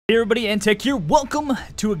Hey everybody, eNtaK here. Welcome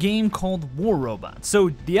to a game called War Robots. So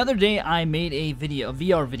the other day I made a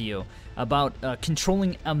VR video about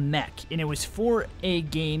controlling a mech, and it was for a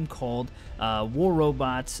game called War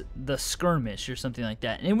Robots The Skirmish or something like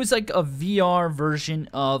that. And it was like a VR version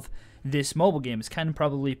of this mobile game. It's kind of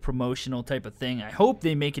probably promotional type of thing. I hope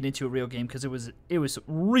they make it into a real game because it was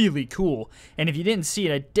really cool. And if you didn't see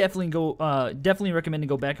it, I definitely recommend to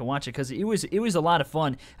go back and watch it because it was a lot of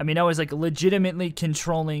fun. I mean, I was like legitimately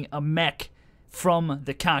controlling a mech from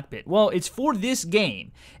the cockpit. Well, it's for this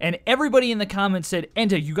game, and everybody in the comments said,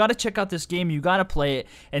 eNtaK, you got to check out this game, you got to play it.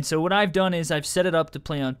 And so what I've done is I've set it up to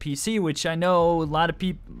play on PC, which I know a lot of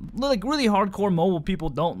people, like really hardcore mobile people,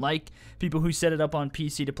 don't like people who set it up on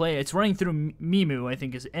PC to play. It's running through MEMU, I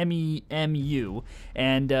think is MEMU,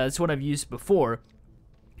 and that's what I've used before.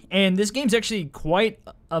 And this game's actually quite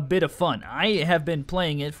a bit of fun. I have been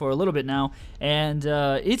playing it for a little bit now, and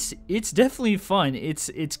it's definitely fun.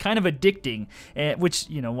 It's kind of addicting, which,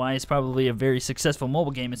 you know, why it's probably a very successful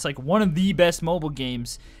mobile game. It's like one of the best mobile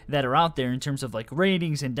games that are out there in terms of like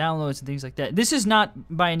ratings and downloads and things like that. This is not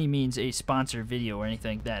by any means a sponsored video or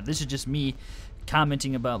anything like that. This is just me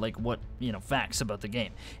commenting about like what, you know, facts about the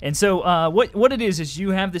game. And so what it is you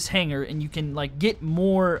have this hangar, and you can like get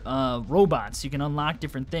more robots. You can unlock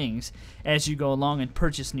different things as you go along and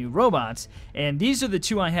purchase new robots. And these are the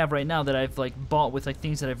two I have right now that I've like bought with like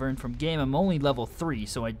things that I've earned from game. I'm only level 3,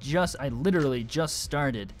 so I literally just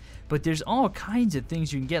started. But there's all kinds of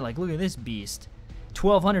things you can get. Like, look at this beast.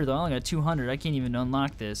 1200 though. I only got 200. I can't even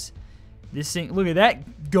unlock this. This thing, look at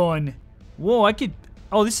that gun. Whoa, I could.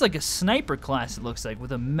 Oh, this is like a sniper class, it looks like,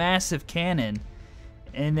 with a massive cannon.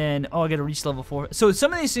 And then, oh, I gotta reach level 4. So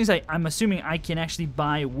some of these things I'm assuming I can actually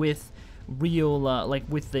buy with real, like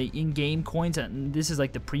with the in-game coins. And this is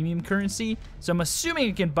like the premium currency. So I'm assuming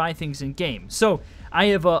I can buy things in-game. So I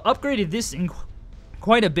have upgraded this thing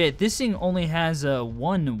quite a bit. This thing only has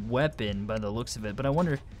one weapon by the looks of it. But I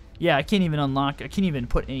wonder, yeah, I can't even unlock, I can't even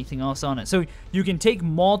put anything else on it. So you can take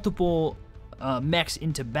multiple mechs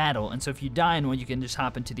into battle, and so if you die in one, you can just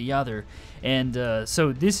hop into the other. And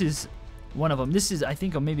so this is one of them. This is, I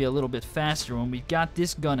think, maybe a little bit faster one. We've got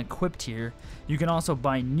this gun equipped here. You can also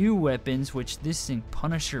buy new weapons, which this thing,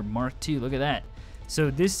 Punisher Mark II, look at that.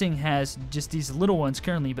 So this thing has just these little ones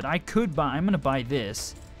currently, but I could buy, I'm gonna buy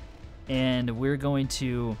this, and we're going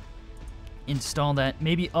to install that,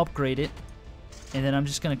 maybe upgrade it, and then I'm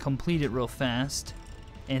just gonna complete it real fast.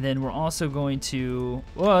 And then we're also going to...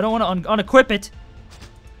 Whoa, I don't want to unequip it.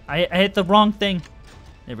 I hit the wrong thing.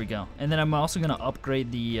 There we go. And then I'm also going to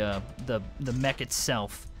upgrade the mech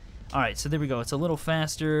itself. Alright, so there we go. It's a little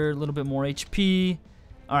faster, a little bit more HP.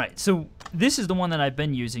 Alright, so this is the one that I've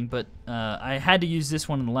been using, but I had to use this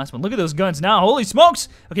one in the last one. Look at those guns now. Holy smokes!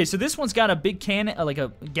 Okay, so this one's got a big cannon, like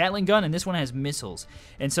a Gatling gun, and this one has missiles.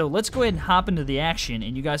 And so let's go ahead and hop into the action,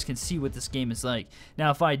 and you guys can see what this game is like.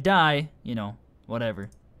 Now, if I die, you know, whatever.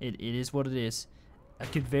 It is what it is. I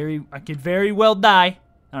could very well die.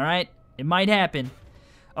 All right, it might happen.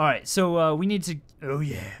 All right, so we need to. Oh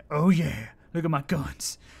yeah. Look at my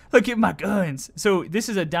guns. Look at my guns. So this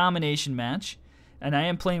is a domination match, and I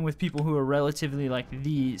am playing with people who are relatively like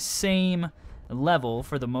the same level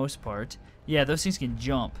for the most part. Yeah, those things can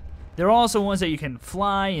jump. There are also ones that you can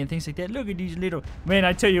fly and things like that. Look at these little... Man,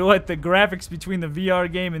 I tell you what, the graphics between the VR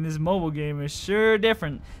game and this mobile game is sure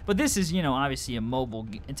different. But this is, you know, obviously a mobile...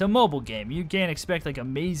 It's a mobile game. You can't expect, like,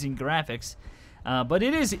 amazing graphics. But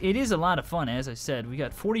it is a lot of fun, as I said. We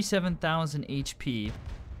got 47,000 HP.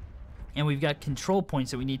 And we've got control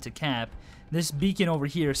points that we need to cap. This beacon over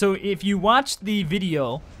here. So if you watch the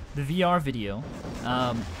video, the VR video,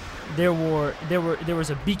 there was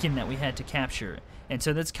a beacon that we had to capture. And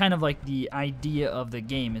so that's kind of like the idea of the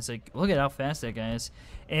game. It's like, look at how fast that guy is.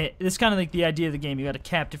 It's kind of like the idea of the game. You got to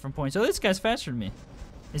cap different points. Oh, this guy's faster than me.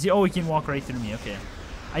 Is he? Oh, he can walk right through me. Okay.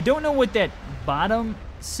 I don't know what that bottom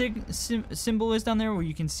symbol is down there, where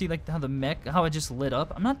you can see like how the mech, how it just lit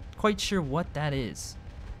up. I'm not quite sure what that is.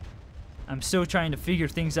 I'm still trying to figure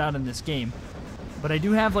things out in this game. But I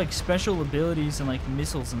do have like special abilities and like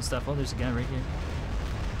missiles and stuff. Oh, there's a guy right here.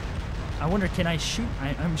 I wonder, can I shoot?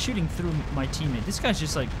 I'm shooting through my teammate. This guy's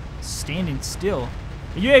just like standing still.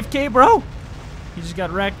 Are you AFK, bro? He just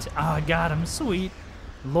got wrecked. Oh, I got him. Sweet.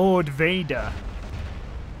 Lord Vader.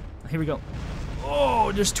 Here we go.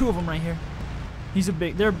 Oh, there's two of them right here. He's a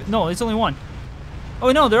big... No, it's only one.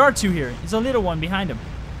 Oh, no, there are two here. There's a little one behind him.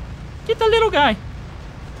 Get the little guy.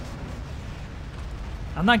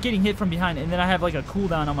 I'm not getting hit from behind. And then I have like a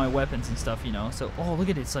cooldown on my weapons and stuff, you know. So, oh, look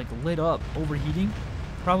at it. It's like lit up. Overheating,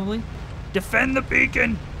 probably. Defend the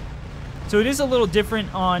beacon! So it is a little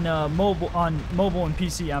different on mobile and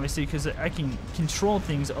PC, obviously, because I can control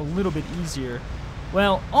things a little bit easier.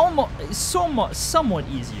 Well, almost somewhat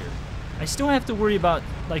easier. I still have to worry about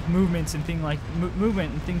like movements and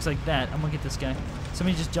movement and things like that. I'm gonna get this guy.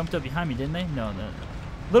 Somebody just jumped up behind me, didn't they? No, no.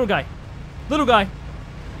 Little guy.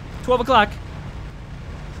 12 o'clock.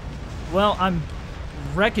 Well, I'm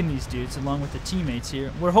wrecking these dudes along with the teammates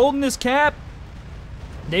here. We're holding this cap.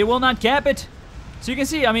 They will not cap it. So you can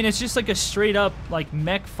see, I mean, it's just like a straight up like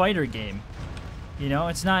mech fighter game. You know,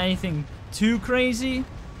 it's not anything too crazy,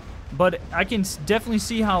 but I can definitely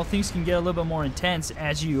see how things can get a little bit more intense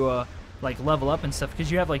as you like level up and stuff,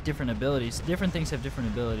 because you have like different abilities. Different things have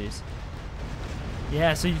different abilities.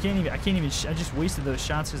 Yeah, so you can't even, I just wasted those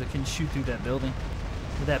shots because I couldn't shoot through that building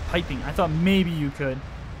with that piping. I thought maybe you could.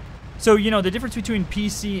 So, you know, the difference between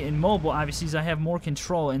PC and mobile, obviously, is I have more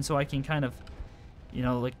control, and so I can kind of, you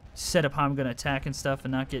know, like set up how I'm going to attack and stuff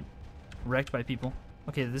and not get wrecked by people.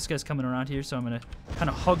 Okay, this guy's coming around here, so I'm going to kind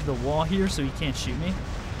of hug the wall here so he can't shoot me.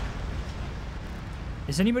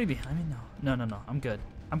 Is anybody behind me? No. No. I'm good.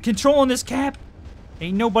 I'm controlling this cap.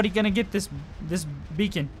 Ain't nobody going to get this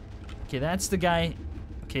beacon. Okay, that's the guy.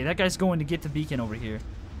 Okay, that guy's going to get the beacon over here.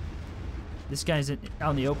 This guy's out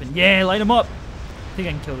in the open. Yeah, light him up. I think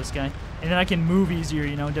I can kill this guy. And then I can move easier,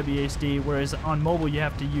 you know, WASD, whereas on mobile you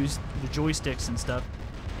have to use the joysticks and stuff.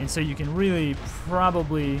 And so you can really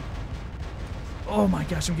probably... Oh my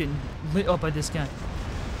gosh, I'm getting lit up by this guy.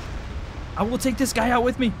 I will take this guy out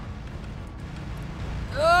with me.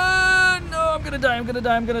 No, I'm gonna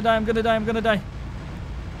die.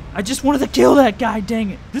 I just wanted to kill that guy,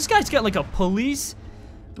 dang it. This guy's got like a police,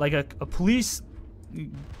 like a police...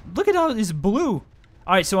 Look at how it's blue.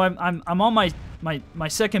 Alright, so I'm on my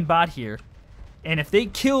second bot here, and if they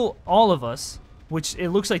kill all of us, which it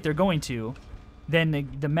looks like they're going to, then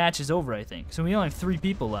the match is over, I think. So we only have 3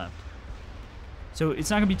 people left. So it's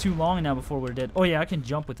not gonna be too long now before we're dead. Oh yeah, I can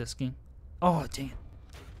jump with this thing. Oh dang it.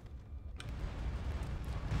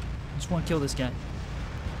 I just want to kill this guy.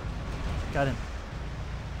 Got him.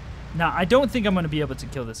 Now I don't think I'm gonna be able to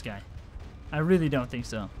kill this guy. I really don't think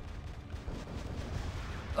so.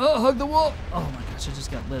 Oh, hug the wall! Oh my gosh, I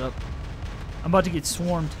just got lit up. I'm about to get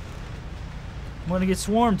swarmed. I'm gonna get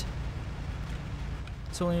swarmed.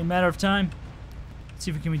 It's only a matter of time. Let's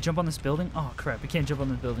see if we jump on this building. Oh crap, we can't jump on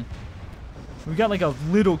this building. We got like a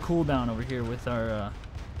little cooldown over here with our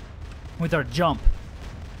jump.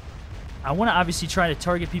 I want to obviously try to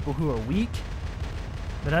target people who are weak,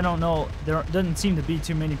 but I don't know. There doesn't seem to be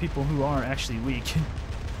too many people who are actually weak.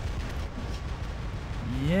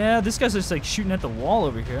 Yeah, this guy's just like shooting at the wall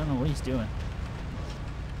over here. I don't know what he's doing.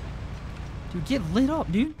 Dude, get lit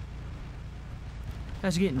up, dude.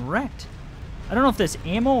 Guys are getting wrecked. I don't know if that's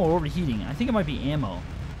ammo or overheating. I think it might be ammo.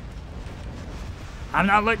 I'm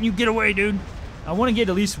not letting you get away, dude. I want to get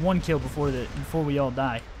at least 1 kill before we all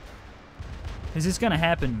die. Because it's going to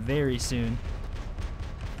happen very soon.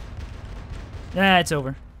 Nah, it's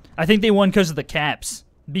over. I think they won because of the caps.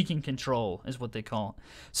 Beacon control is what they call it.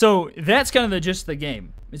 So that's kind of the gist of the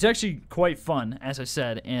game. It's actually quite fun, as I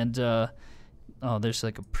said. And, oh, there's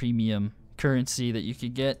like a premium currency that you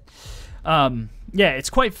could get. Yeah, it's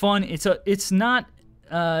quite fun. It's not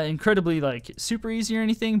incredibly like super easy or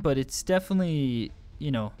anything, but it's definitely,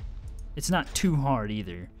 you know, it's not too hard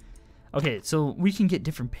either. Okay, so we can get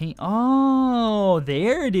different paint. Oh,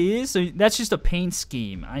 there it is. So that's just a paint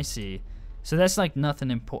scheme. I see. So that's like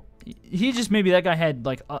nothing important. He just, maybe that guy had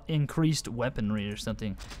like increased weaponry or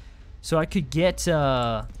something. So I could get,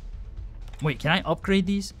 wait, can I upgrade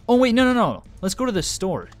these? Oh wait, no. Let's go to the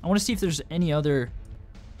store. I want to see if there's any other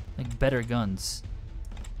like better guns.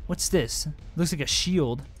 What's this? Looks like a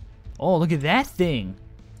shield. Oh, look at that thing.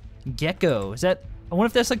 Gecko. Is that, I wonder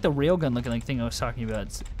if that's like the railgun looking like thing I was talking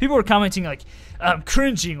about. People were commenting like, I'm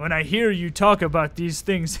cringing when I hear you talk about these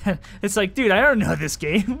things. It's like, dude, I don't know this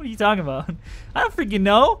game. What are you talking about? I don't freaking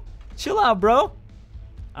know. Chill out, bro.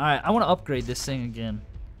 Alright, I want to upgrade this thing again.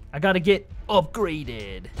 I gotta get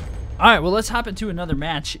upgraded. Alright, well, let's hop into another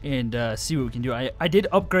match and see what we can do. I did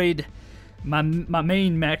upgrade my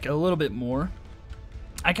main mech a little bit more.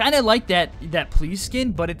 I kind of like that police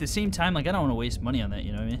skin, but at the same time, like, I don't want to waste money on that,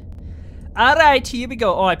 you know what I mean? Alright, here we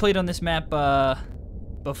go. Oh, I played on this map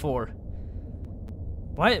before.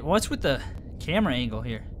 What's with the camera angle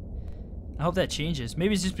here? I hope that changes.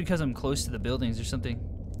 Maybe it's just because I'm close to the buildings or something.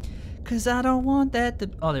 Because I don't want that to...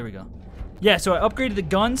 Oh, there we go. Yeah, so I upgraded the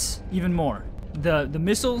guns even more. The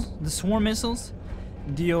missiles, the swarm missiles,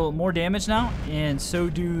 deal more damage now, and so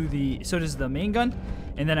does the main gun.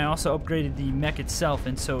 And then I also upgraded the mech itself,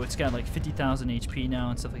 and so it's got like 50,000 HP now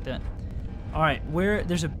and stuff like that. Alright,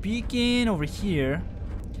 there's a beacon over here.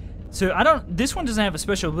 So I don't. This one doesn't have a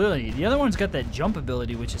special ability. The other one's got that jump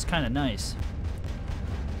ability, which is kind of nice.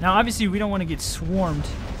 Now, obviously, we don't want to get swarmed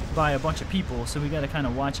by a bunch of people, so we got to kind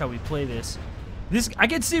of watch how we play this. I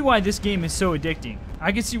can see why this game is so addicting.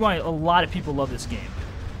 I can see why a lot of people love this game.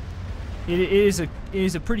 It is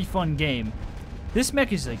a pretty fun game. This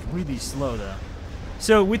mech is like really slow though.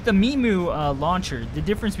 So with the Mimu launcher, the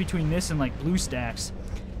difference between this and like BlueStacks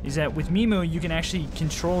is that with Mimu you can actually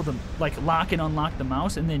control the lock and unlock the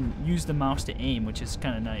mouse and then use the mouse to aim, which is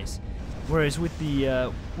kind of nice. Whereas with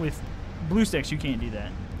the with BlueStacks you can't do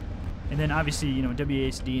that. And then obviously, you know,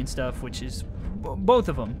 WASD and stuff, which is both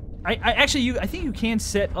of them. I think you can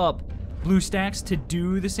set up BlueStacks to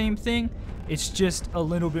do the same thing. It's just a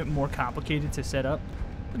little bit more complicated to set up.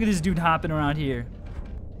 Look at this dude hopping around here.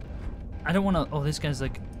 I don't want to. Oh, this guy's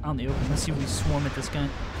like out in the open. Let's see if we swarm at this guy.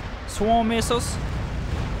 Swarm missiles.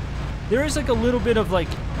 There is like a little bit of like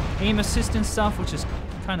aim assistance stuff, which is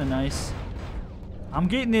kind of nice. I'm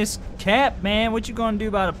getting this cap, man. What you gonna do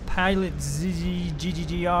about a pilot ZGGRA?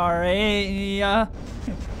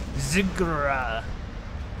 Zigra.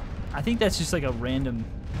 I think that's just like a random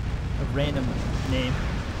name.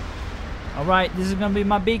 Alright, this is gonna be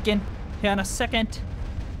my beacon here in a second.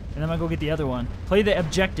 And I'm gonna go get the other one. Play the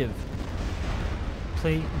objective.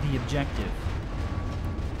 Play the objective.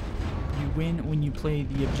 You win when you play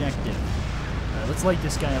the objective. Alright, let's light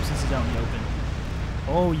this guy up since he's out in the open.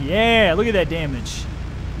 Oh yeah, look at that damage.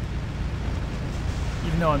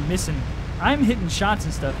 Even though I'm missing, I'm hitting shots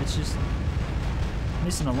and stuff, it's just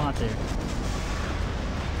missing a lot there.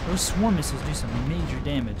 Those swarm missiles do some major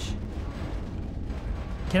damage.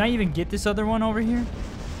 Can I even get this other one over here?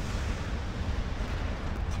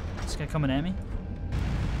 This guy coming at me?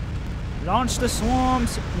 Launch the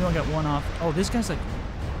swarms! We only got one off. Oh, this guy's like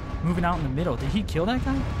moving out in the middle. Did he kill that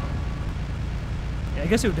guy? Yeah, I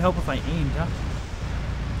guess it would help if I aimed, huh?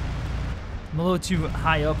 I'm a little too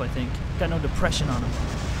high up, I think. Got no depression on him.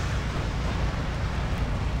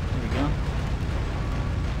 There we go.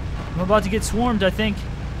 I'm about to get swarmed, I think.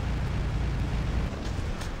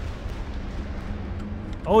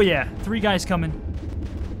 Oh yeah, 3 guys coming.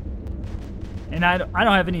 And I don't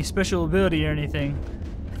have any special ability or anything.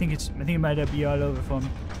 I think it might be all over for me.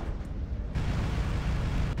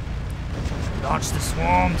 Launch the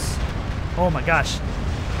swarms. Oh my gosh.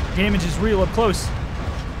 Damage is real up close.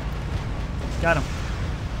 Got him.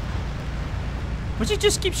 What'd you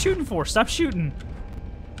just keep shooting for? Stop shooting.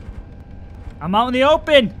 I'm out in the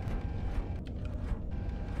open.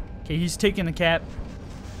 Okay, he's taking the cap.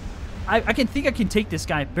 I think I can take this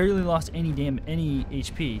guy. Barely lost any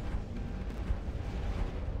HP.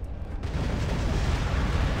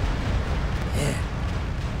 Yeah.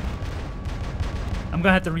 I'm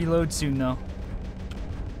gonna have to reload soon though.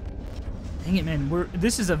 Dang it, man.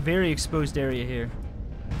 This is a very exposed area here.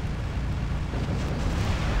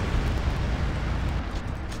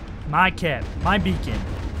 My cap, my beacon.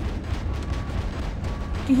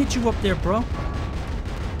 I can hit you up there, bro.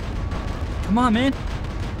 Come on, man.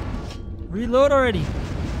 Reload already.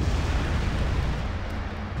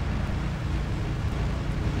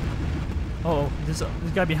 Uh-oh, this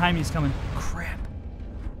guy behind me is coming. Crap.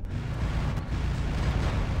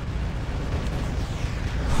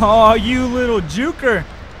 Oh, you little juker.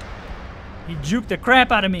 He juked the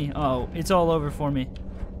crap out of me. Oh, it's all over for me.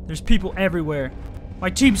 There's people everywhere. My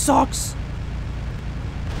team sucks.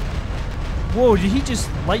 Whoa, did he just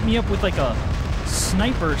light me up with like a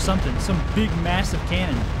sniper or something? Some big, massive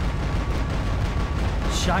cannon.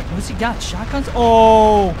 What's he got? Shotguns?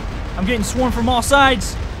 Oh, I'm getting swarmed from all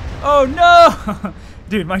sides. Oh no!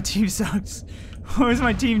 Dude, my team sucks. What is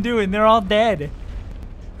my team doing? They're all dead.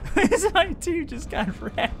 My team just got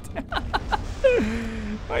wrecked.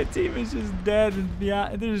 My team is just dead.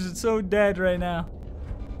 They're just so dead right now.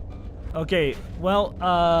 Okay,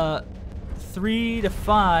 well, 3 to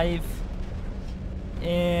 5.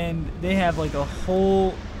 And they have like a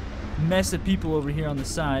whole mess of people over here on the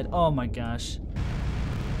side. Oh my gosh.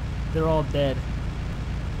 They're all dead.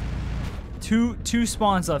 Two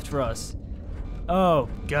spawns left for us. Oh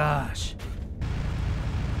gosh.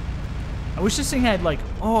 I wish this thing had like,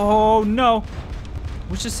 oh no.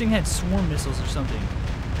 I wish this thing had swarm missiles or something.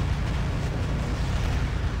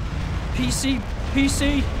 PC.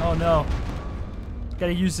 Oh no.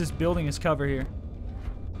 Gotta use this building as cover here.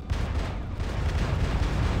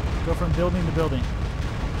 Go from building to building.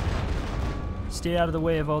 Stay out of the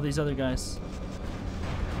way of all these other guys.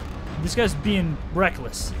 This guy's being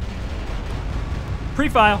reckless.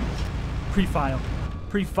 Pre-fire. Pre-fire.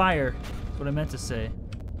 That's what I meant to say.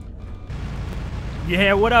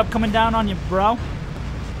 Yeah, what up? Coming down on you, bro.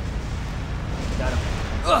 Got him.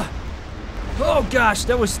 Ugh. Oh gosh,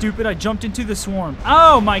 that was stupid. I jumped into the swarm.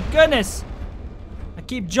 Oh my goodness. I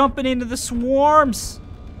keep jumping into the swarms.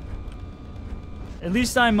 At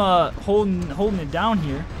least I'm holding it down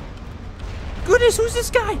here. Goodness, who's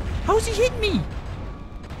this guy? How's he hitting me?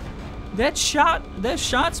 That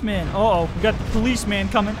shots, man. Uh-oh, we got the policeman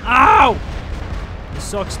coming. Ow! This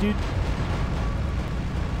sucks, dude.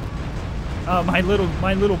 My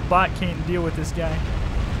little bot can't deal with this guy.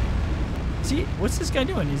 See, what's this guy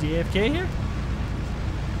doing? Is he AFK here?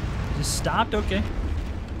 Just stopped? Okay.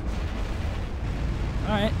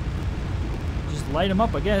 Alright. Just light him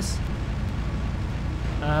up, I guess.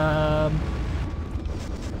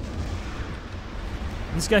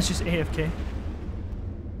 This guy's just AFK.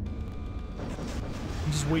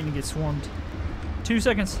 I'm just waiting to get swarmed. 2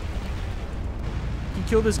 seconds. He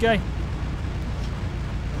killed this guy.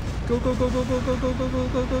 Go, go, go, go, go, go, go, go, go,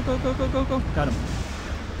 go, go, go, go, go, go, go. Got him.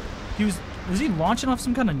 Was he launching off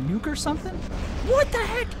some kind of nuke or something? What the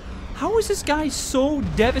heck? How is this guy so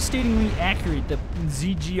devastatingly accurate, the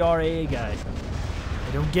ZGRA guy?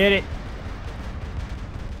 I don't get it.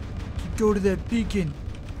 Could go to that beacon.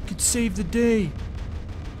 Could save the day.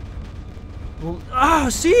 Well,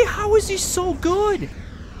 see? How is he so good?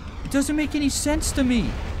 It doesn't make any sense to me.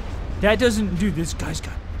 That doesn't... Dude, this guy's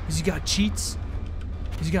got... Has he got cheats?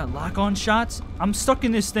 Has he got lock-on shots? I'm stuck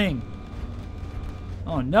in this thing.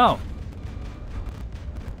 Oh, no.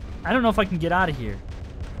 I don't know if I can get out of here.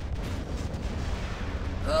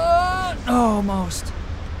 Almost.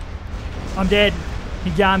 I'm dead.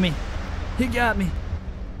 He got me. He got me.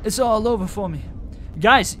 It's all over for me.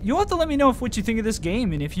 Guys, you'll have to let me know what you think of this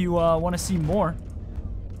game and if you want to see more.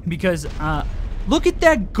 Because, look at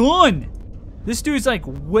that gun! This dude's like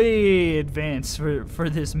way advanced for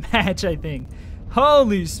this match, I think.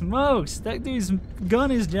 Holy smokes, that dude's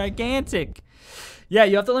gun is gigantic. Yeah,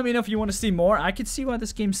 you have to let me know if you want to see more. I could see why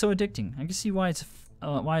this game's so addicting. I can see why it's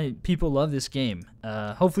why people love this game.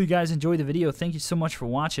 Hopefully you guys enjoyed the video. Thank you so much for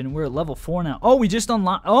watching. We're at level 4 now. Oh, we just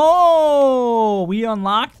unlocked. Oh, we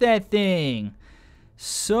unlocked that thing.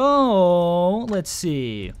 So let's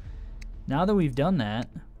see. Now that we've done that,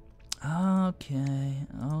 okay.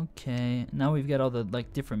 Now we've got all the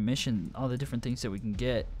different all the different things that we can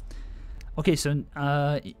get. Okay, so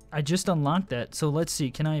I just unlocked that. So let's see.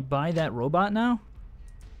 Can I buy that robot now?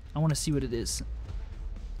 I want to see what it is.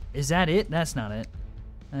 Is that it? That's not it.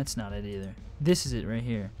 That's not it either. This is it right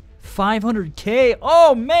here. 500K.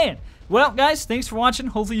 Oh man. Well, guys, thanks for watching.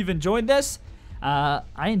 Hopefully you've enjoyed this. I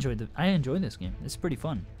enjoyed this game. It's pretty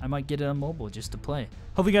fun. I might get it on mobile just to play.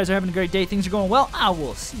 Hopefully you guys are having a great day. Things are going well. I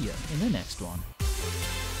will see you in the next one.